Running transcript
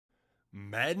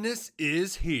Madness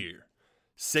is here.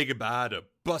 Say goodbye to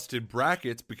busted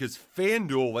brackets because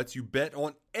FanDuel lets you bet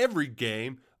on every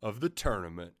game of the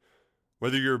tournament.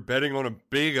 Whether you're betting on a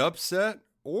big upset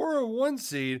or a one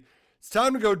seed, it's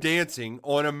time to go dancing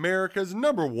on America's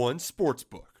 #1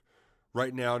 sportsbook.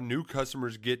 Right now, new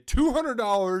customers get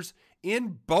 $200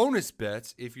 in bonus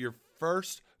bets if your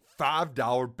first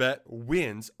 $5 bet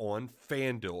wins on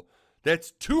FanDuel.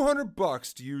 That's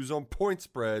 $200 to use on point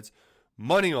spreads,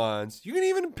 money lines. You can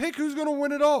even pick who's going to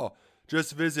win it all.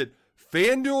 Just visit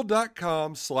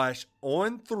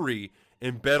FanDuel.com/on3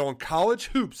 and bet on college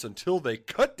hoops until they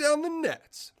cut down the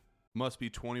nets. Must be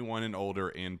 21 and older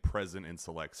and present in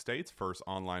select states. First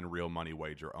online real money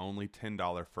wager only.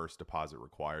 $10 first deposit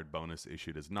required. Bonus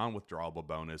issued as non-withdrawable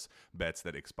bonus. Bets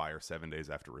that expire 7 days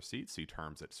after receipt. See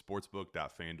terms at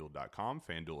sportsbook.fanduel.com.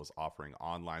 FanDuel is offering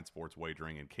online sports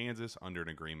wagering in Kansas under an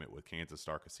agreement with Kansas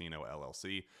Star Casino,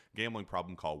 LLC. Gambling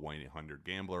problem? Call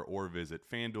 1-800-GAMBLER or visit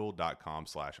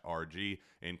fanduel.com/RG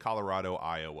in Colorado,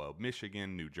 Iowa,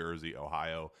 Michigan, New Jersey,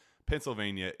 Ohio,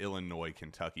 Pennsylvania, Illinois,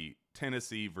 Kentucky,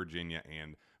 Tennessee, Virginia,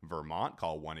 and Vermont.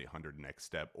 Call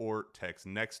 1-800-NEXT-STEP or text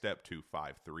NEXT-STEP to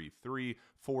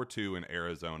 53342 in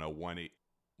Arizona,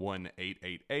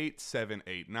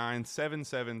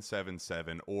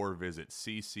 1-888-789-7777 or visit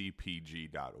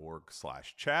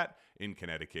ccpg.org/chat. In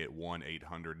Connecticut,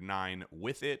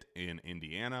 1-800-9-WITH-IT. In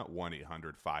Indiana,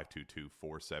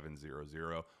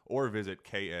 1-800-522-4700 or visit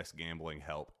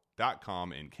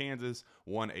ksgamblinghelp.com. In Kansas,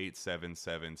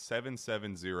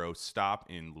 1-877-770-STOP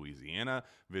in Louisiana.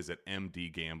 Visit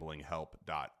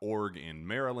mdgamblinghelp.org in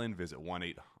Maryland. Visit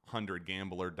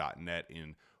 1-800-gambler.net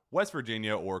in West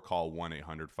Virginia or call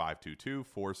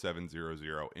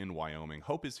 1-800-522-4700 in Wyoming.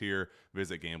 Hope is here.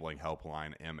 Visit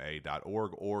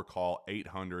gamblinghelplinema.org or call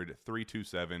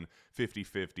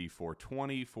 800-327-5050 for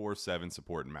 24/7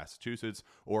 support in Massachusetts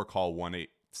or call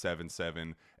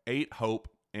 1-877-8-HOPE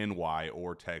NY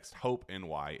or text Hope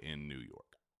NY in New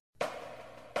York.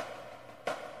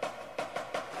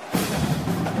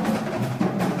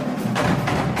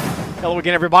 Hello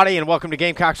again, everybody, and welcome to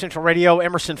Gamecock Central Radio.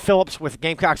 Emerson Phillips with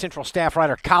Gamecock Central staff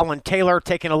writer Colin Taylor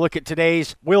taking a look at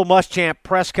today's Will Muschamp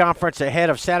press conference ahead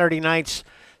of Saturday night's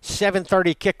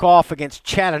 7:30 kickoff against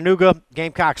Chattanooga.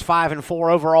 Gamecocks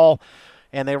 5-4 overall,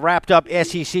 and they wrapped up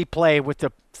SEC play with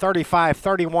the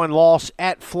 35-31 loss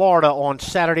at Florida on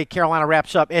Saturday. Carolina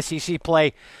wraps up SEC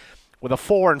play with a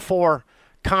 4-4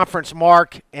 conference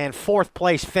mark and fourth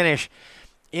place finish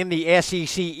in the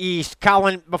SEC East.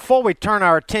 Colin, before we turn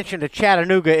our attention to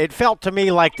Chattanooga, it felt to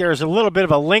me like there's a little bit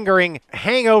of a lingering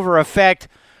hangover effect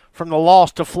from the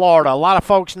loss to Florida. A lot of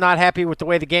folks not happy with the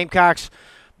way the Gamecocks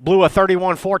blew a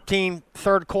 31-14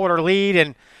 third quarter lead,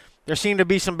 and there seemed to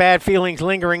be some bad feelings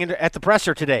lingering at the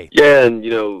presser today. Yeah, and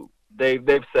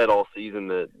they've said all season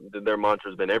that their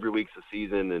mantra's been every week's a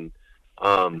season, and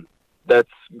that's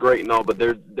great and all, but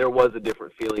there was a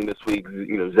different feeling this week.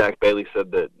 Zach Bailey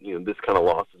said that this kind of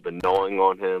loss has been gnawing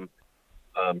on him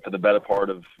for the better part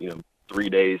of 3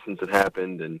 days since it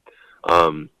happened, and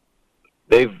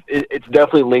it's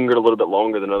definitely lingered a little bit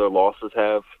longer than other losses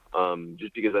have,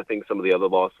 just because I think some of the other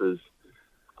losses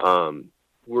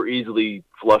were easily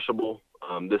flushable.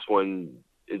 This one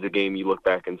is a game you look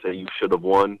back and say you should have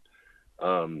won.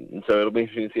 And so it'll be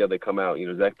interesting to see how they come out.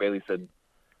 Zach Bailey said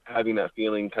having that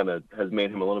feeling kind of has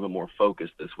made him a little bit more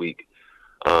focused this week,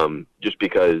 just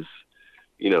because,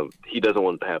 he doesn't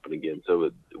want it to happen again.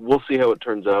 So we'll see how it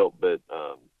turns out, but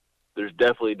there's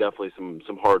definitely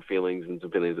some hard feelings and some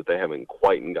feelings that they haven't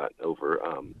quite gotten over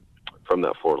from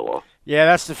that Florida loss. Yeah,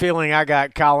 that's the feeling I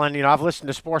got, Colin. I've listened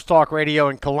to Sports Talk Radio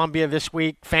in Columbia this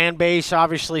week. Fan base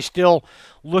obviously still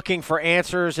looking for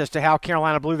answers as to how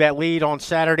Carolina blew that lead on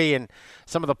Saturday, and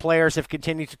some of the players have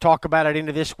continued to talk about it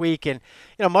into this week. And,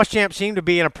 Muschamp seemed to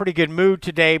be in a pretty good mood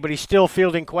today, but he's still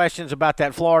fielding questions about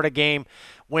that Florida game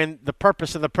when the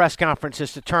purpose of the press conference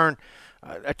is to turn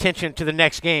attention to the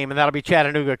next game, and that'll be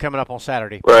Chattanooga coming up on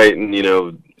Saturday. Right, and,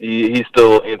 he's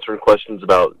still answering questions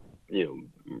about,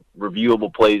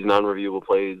 reviewable plays, non-reviewable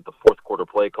plays, the fourth quarter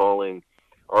play calling,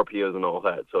 RPOs and all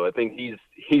that. So I think he's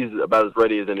about as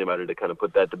ready as anybody to kind of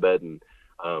put that to bed and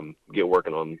get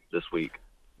working on this week.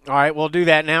 All right, we'll do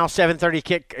that now. 7:30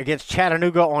 kick against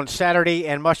Chattanooga on Saturday,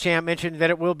 and Muschamp mentioned that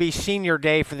it will be senior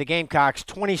day for the Gamecocks.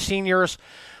 20 seniors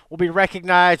will be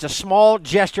recognized, a small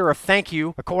gesture of thank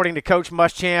you, according to Coach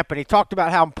Muschamp, and he talked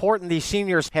about how important these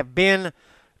seniors have been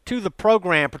to the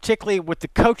program, particularly with the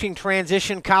coaching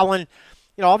transition. Colin,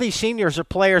 all these seniors are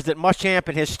players that Muschamp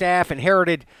and his staff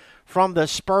inherited from the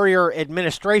Spurrier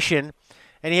administration,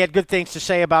 and he had good things to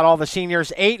say about all the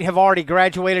seniors. 8 have already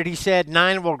graduated, he said.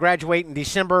 9 will graduate in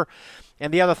December,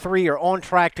 and the other 3 are on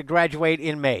track to graduate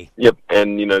in May. Yep,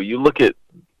 and you look at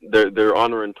they're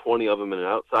honoring 20 of them, and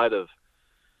outside of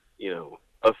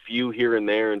a few here and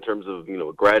there in terms of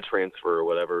a grad transfer or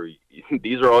whatever,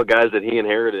 these are all guys that he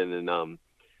inherited, and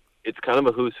it's kind of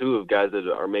a who's who of guys that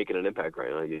are making an impact right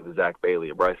now. You have Zach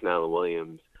Bailey, Bryson Allen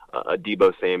Williams,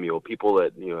 Debo Samuel, people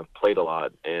that have played a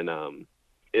lot, and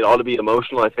it ought to be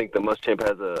emotional. I think the Muschamp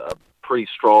has a pretty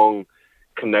strong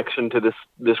connection to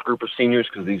this group of seniors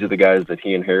because these are the guys that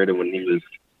he inherited when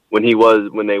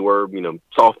they were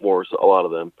sophomores, a lot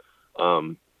of them,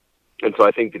 and so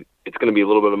I think that it's going to be a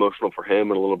little bit emotional for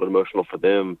him and a little bit emotional for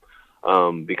them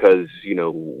because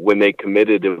when they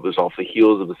committed, it was off the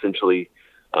heels of essentially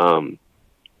those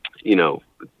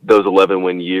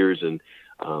 11-win years, and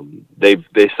they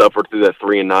suffered through that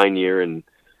 3-9 year and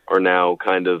are now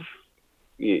kind of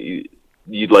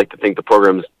you'd like to think the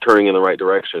program's turning in the right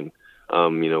direction.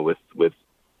 With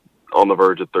on the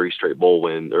verge of 3 straight bowl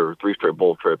wins or 3 straight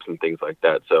bowl trips and things like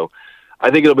that. So I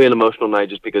think it'll be an emotional night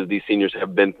just because these seniors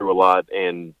have been through a lot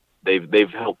and they've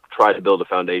helped try to build a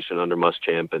foundation under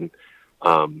Muschamp, and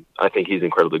I think he's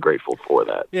incredibly grateful for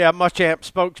that. Yeah, Muschamp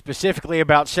spoke specifically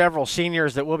about several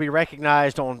seniors that will be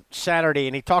recognized on Saturday,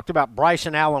 and he talked about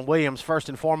Bryson Allen Williams first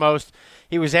and foremost.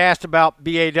 He was asked about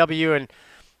BAW, and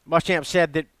Muschamp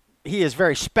said that he is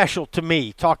very special to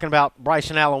me, talking about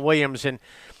Bryson Allen Williams, and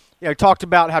he talked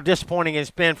about how disappointing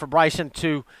it's been for Bryson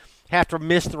to have to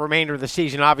miss the remainder of the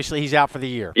season. Obviously, he's out for the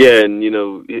year. Yeah, and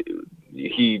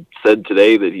he said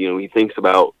today that he thinks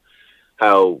about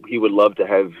how he would love to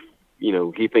have.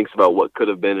 He thinks about what could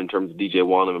have been in terms of DJ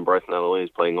Wonnum and Bryson Allen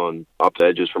Williams playing on opposite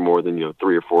edges for more than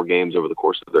 3 or 4 games over the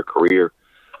course of their career,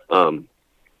 when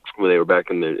they were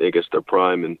back in their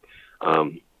prime,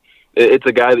 and it's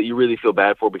a guy that you really feel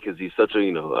bad for because he's such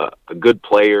a good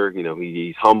player.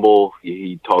 He's humble.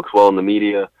 He talks well in the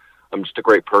media. I'm just a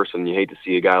great person. You hate to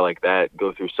see a guy like that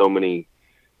go through so many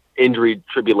injury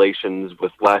tribulations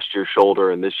with last year's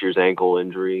shoulder and this year's ankle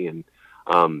injury, and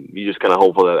you just kind of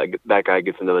hopeful that guy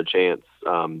gets another chance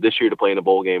this year to play in a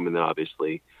bowl game, and then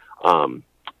obviously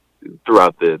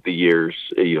throughout the years,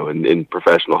 in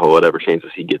professional, whatever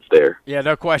chances he gets there. Yeah,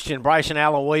 no question. Bryson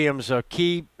Allen Williams, a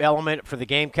key element for the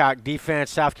Gamecock defense.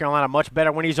 South Carolina much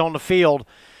better when he's on the field,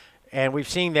 and we've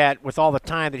seen that with all the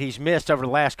time that he's missed over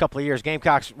the last couple of years.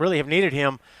 Gamecocks really have needed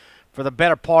him for the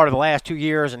better part of the last 2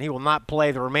 years, and he will not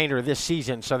play the remainder of this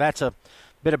season, so that's a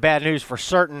bit of bad news for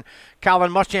certain.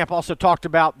 Colin, Muschamp also talked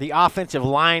about the offensive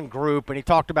line group, and he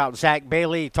talked about Zach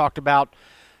Bailey. He talked about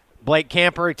Blake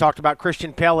Camper. He talked about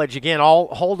Christian Pellage. Again, all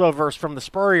holdovers from the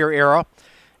Spurrier era.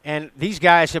 And these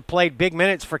guys have played big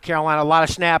minutes for Carolina, a lot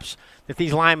of snaps that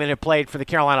these linemen have played for the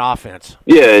Carolina offense.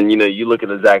 Yeah, and, you look at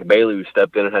the Zach Bailey who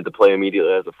stepped in and had to play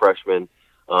immediately as a freshman,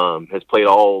 has played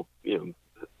all,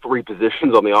 3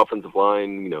 positions on the offensive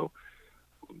line,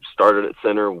 started at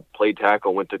center, played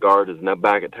tackle, went to guard, is now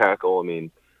back at tackle. I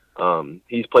mean,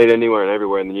 he's played anywhere and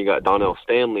everywhere. And then you got Donnell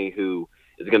Stanley, who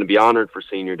is going to be honored for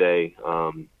Senior Day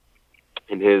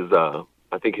in his,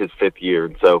 I think, his 5th year.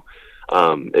 And so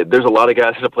there's a lot of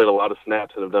guys that have played a lot of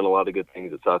snaps and have done a lot of good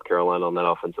things at South Carolina on that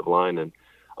offensive line.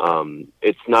 And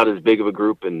it's not as big of a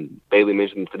group. And Bailey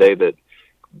mentioned today that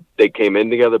they came in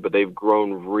together, but they've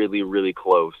grown really, really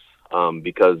close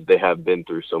because they have been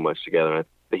through so much together. And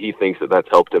he thinks that that's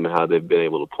helped him and how they've been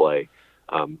able to play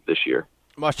this year.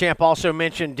 Muschamp also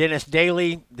mentioned Dennis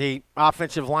Daly, the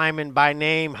offensive lineman by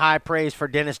name. High praise for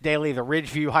Dennis Daly, the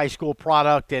Ridgeview High School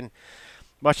product. And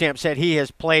Muschamp said he has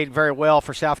played very well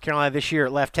for South Carolina this year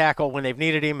at left tackle when they've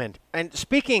needed him. And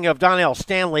speaking of Donnell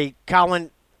Stanley,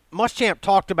 Colin, Muschamp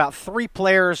talked about 3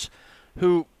 players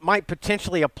who might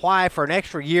potentially apply for an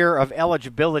extra year of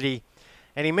eligibility.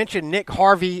 And he mentioned Nick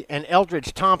Harvey and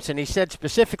Eldridge Thompson. He said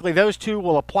specifically those 2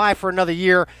 will apply for another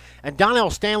year, and Donnell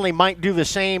Stanley might do the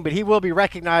same, but he will be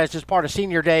recognized as part of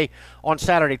Senior Day on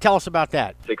Saturday. Tell us about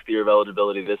that. 6th year of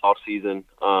eligibility this offseason.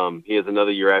 He has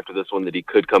another year after this one that he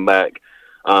could come back,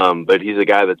 but he's a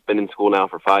guy that's been in school now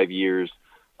for 5 years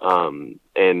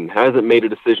and hasn't made a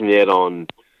decision yet on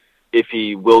if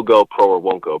he will go pro or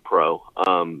won't go pro.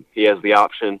 He has the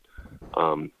option.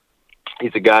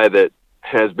 He's a guy that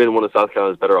has been one of South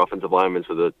Carolina's better offensive linemen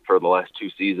for the last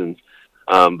 2 seasons.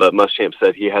 But Muschamp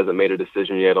said he hasn't made a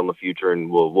decision yet on the future,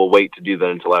 and we'll wait to do that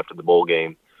until after the bowl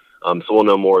game. So we'll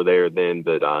know more there then.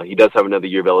 But he does have another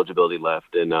year of eligibility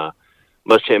left. And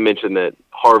Muschamp mentioned that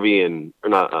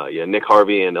Nick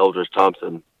Harvey and Eldridge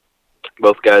Thompson,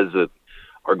 both guys that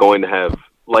are going to have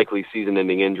likely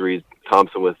season-ending injuries.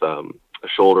 Thompson with a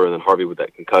shoulder, and then Harvey with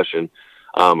that concussion,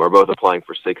 are both applying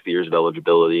for 6 years of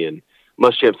eligibility. And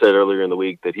Muschamp said earlier in the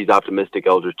week that he's optimistic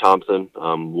Eldridge Thompson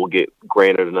will get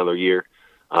granted another year.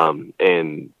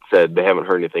 and said they haven't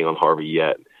heard anything on Harvey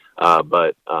yet.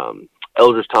 But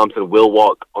Eldridge Thompson will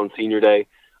walk on senior day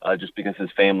just because his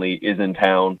family is in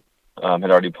town,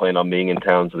 had already planned on being in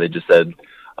town. So they just said,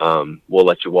 we'll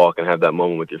let you walk and have that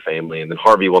moment with your family. And then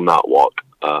Harvey will not walk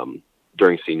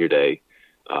during senior day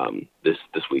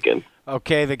this weekend.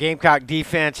 Okay, the Gamecock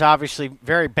defense obviously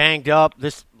very banged up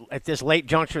at this late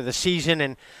juncture of the season,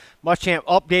 and Muschamp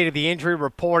updated the injury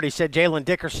report. He said Jalen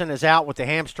Dickerson is out with the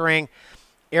hamstring.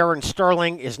 Aaron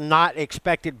Sterling is not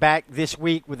expected back this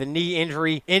week with a knee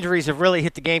injury. Injuries have really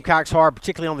hit the Gamecocks hard,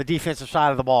 particularly on the defensive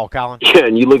side of the ball, Colin. Yeah,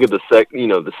 and you look at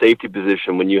the safety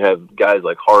position when you have guys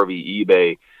like Harvey,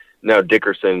 eBay, now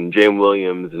Dickerson, James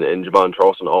Williams, and Javon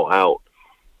Charleston all out.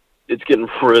 It's getting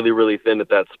really, really thin at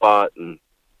that spot. And,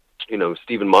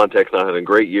 Stephen Montek's not had a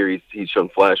great year. He's shown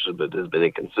flashes, but has been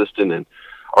inconsistent. And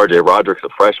R.J. Roderick's a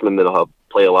freshman that'll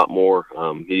play a lot more.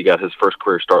 He got his first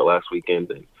career start last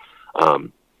weekend.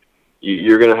 And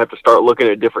you're going to have to start looking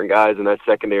at different guys in that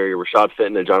secondary, Rashad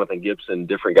Fenton and Jonathan Gibson,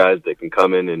 different guys that can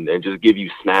come in and just give you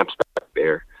snaps back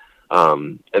there.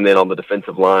 And then on the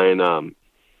defensive line,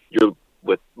 you're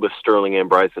with Sterling and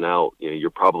Bryson out, you're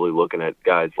probably looking at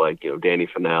guys like, Danny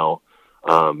Fennell,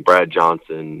 Brad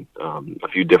Johnson, a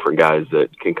few different guys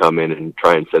that can come in and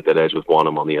try and set that edge with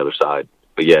Wanham on the other side.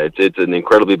 But yeah, it's an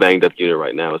incredibly banged up unit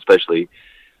right now, especially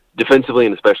defensively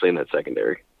and especially in that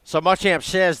secondary. So Muschamp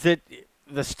says that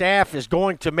the staff is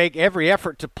going to make every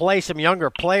effort to play some younger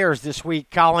players this week,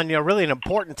 Colin. Really an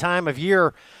important time of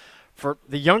year for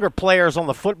the younger players on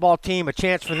the football team, a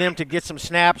chance for them to get some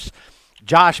snaps.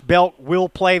 Josh Belt will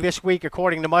play this week,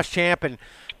 according to Muschamp, and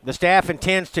the staff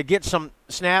intends to get some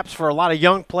snaps for a lot of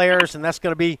young players, and that's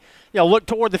going to be, look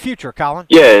toward the future, Colin.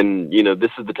 Yeah, and,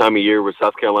 this is the time of year where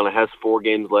South Carolina has 4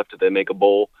 games left if they make a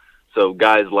bowl. So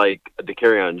guys like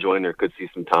DeCarrion Joyner could see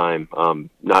some time,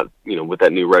 not, with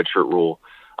that new redshirt rule.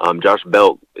 Josh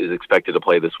Belt is expected to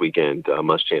play this weekend,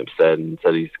 Muschamp said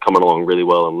he's coming along really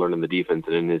well and learning the defense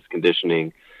and in his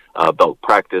conditioning. Belt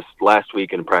practiced last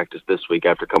week and practiced this week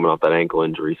after coming off that ankle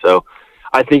injury. So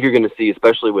I think you're going to see,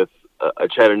 especially with a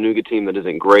Chattanooga team that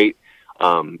isn't great,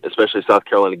 especially if South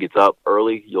Carolina gets up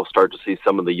early, you'll start to see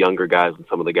some of the younger guys and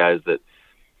some of the guys that,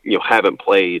 haven't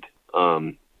played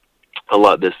a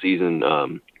lot this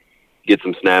season get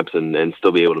some snaps and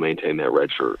still be able to maintain that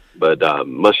red shirt. But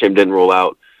Muschamp didn't rule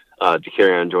out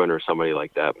DeCarrion Joyner or somebody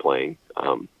like that playing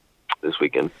this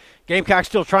weekend. Gamecocks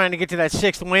still trying to get to that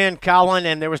 6th win, Colin,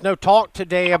 and there was no talk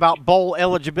today about bowl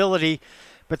eligibility,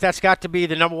 but that's got to be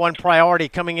the number one priority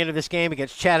coming into this game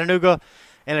against Chattanooga,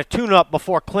 and a tune-up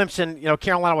before Clemson.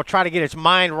 Carolina will try to get its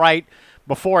mind right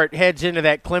before it heads into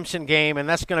that Clemson game, and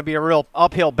that's going to be a real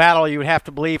uphill battle, you would have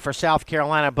to believe, for South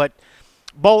Carolina. But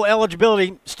bowl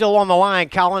eligibility still on the line,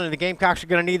 Colin, and the Gamecocks are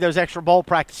going to need those extra bowl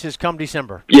practices come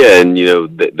December. Yeah, and,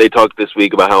 they talked this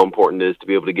week about how important it is to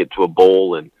be able to get to a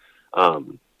bowl, and,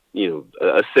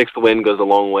 a 6th win goes a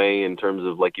long way in terms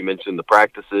of, like you mentioned, the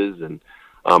practices and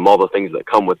all the things that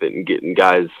come with it, and getting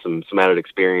guys some added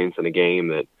experience in a game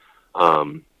that,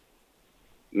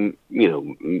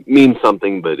 means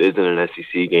something, but isn't an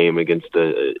SEC game against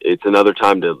it's another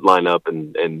time to line up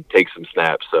and take some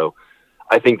snaps. So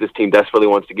I think this team desperately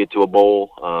wants to get to a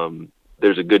bowl.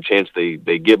 There's a good chance they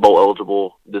get bowl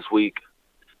eligible this week.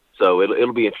 So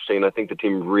it'll be interesting. I think the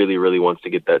team really, really wants to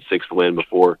get that 6th win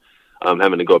before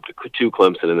having to go up to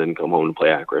Clemson and then come home and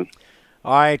play Akron.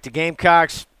 All right, the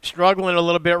Gamecocks struggling a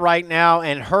little bit right now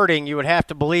and hurting, you would have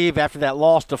to believe, after that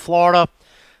loss to Florida.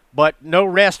 But no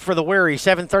rest for the weary.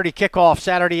 7:30 kickoff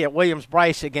Saturday at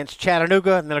Williams-Brice against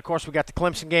Chattanooga. And then, of course, we got the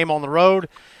Clemson game on the road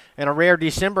and a rare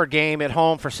December game at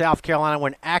home for South Carolina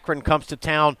when Akron comes to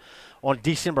town on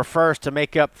December 1st to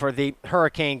make up for the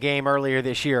Hurricane game earlier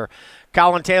this year.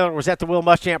 Colin Taylor was at the Will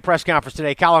Muschamp press conference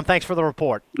today. Colin, thanks for the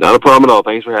report. Not a problem at all.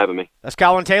 Thanks for having me. That's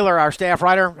Colin Taylor, our staff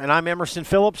writer, and I'm Emerson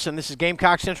Phillips, and this is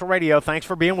Gamecock Central Radio. Thanks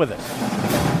for being with us.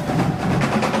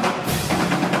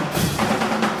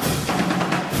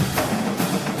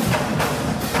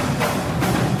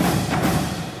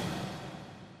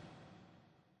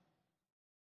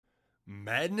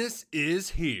 Madness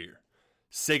is here.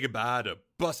 Say goodbye to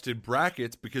busted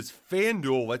brackets because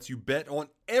FanDuel lets you bet on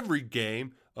every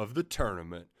game of the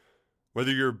tournament.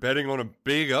 Whether you're betting on a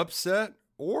big upset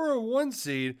or a 1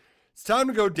 seed, it's time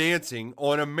to go dancing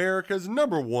on America's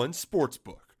 #1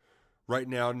 sportsbook. Right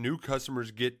now, new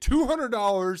customers get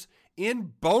 $200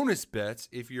 in bonus bets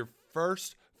if your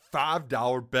first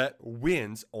 $5 bet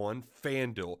wins on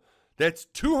FanDuel. That's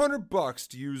 $200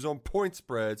 to use on point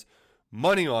spreads,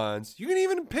 money lines. You can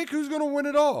even pick who's going to win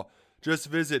it all. Just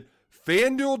visit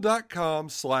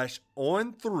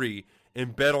FanDuel.com/on3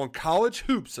 and bet on college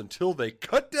hoops until they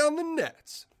cut down the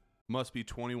nets. Must be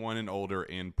 21 and older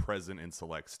and present in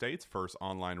select states. First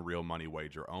online real money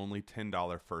wager only.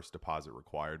 $10 first deposit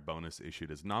required. Bonus issued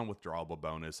as non-withdrawable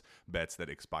bonus. Bets that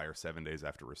expire 7 days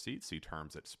after receipt. See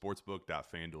terms at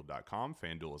sportsbook.fanduel.com.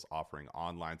 FanDuel is offering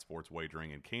online sports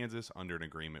wagering in Kansas under an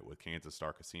agreement with Kansas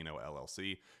Star Casino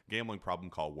LLC. Gambling problem?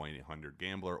 Call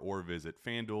 1-800-GAMBLER or visit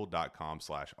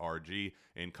fanduel.com/RG.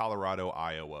 In Colorado,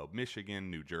 Iowa, Michigan,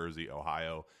 New Jersey,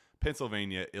 Ohio,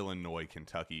 Pennsylvania, Illinois,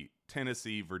 Kentucky,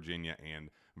 Tennessee, Virginia,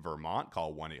 and Vermont.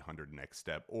 Call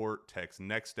 1-800-NEXT-STEP or text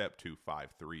NEXT STEP to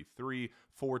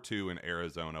 53342. In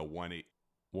Arizona,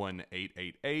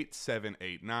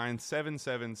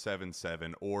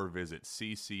 1-888-789-7777 or visit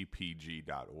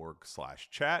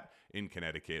ccpg.org/chat. In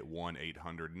Connecticut,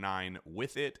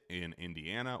 1-800-9-WITH-IT. In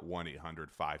Indiana,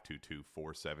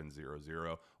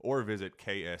 1-800-522-4700 or visit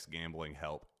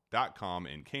ksgamblinghelp.com.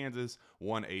 In Kansas,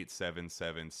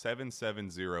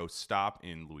 1-877-770-STOP.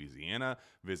 In Louisiana,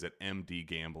 visit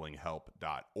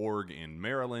mdgamblinghelp.org. In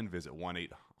Maryland, visit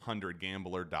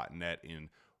 1-800-gambler.net. In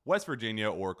West Virginia,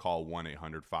 or call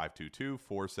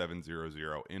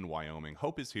 1-800-522-4700. In Wyoming,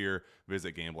 Hope is here.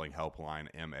 Visit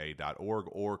gamblinghelplinema.org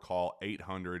or call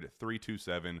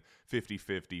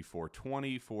 800-327-5050 for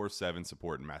 24/7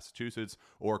 support in Massachusetts,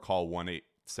 or call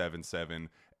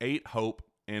 1-877-8-HOPE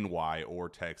NY or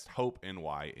text HOPE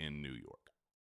NY in New York.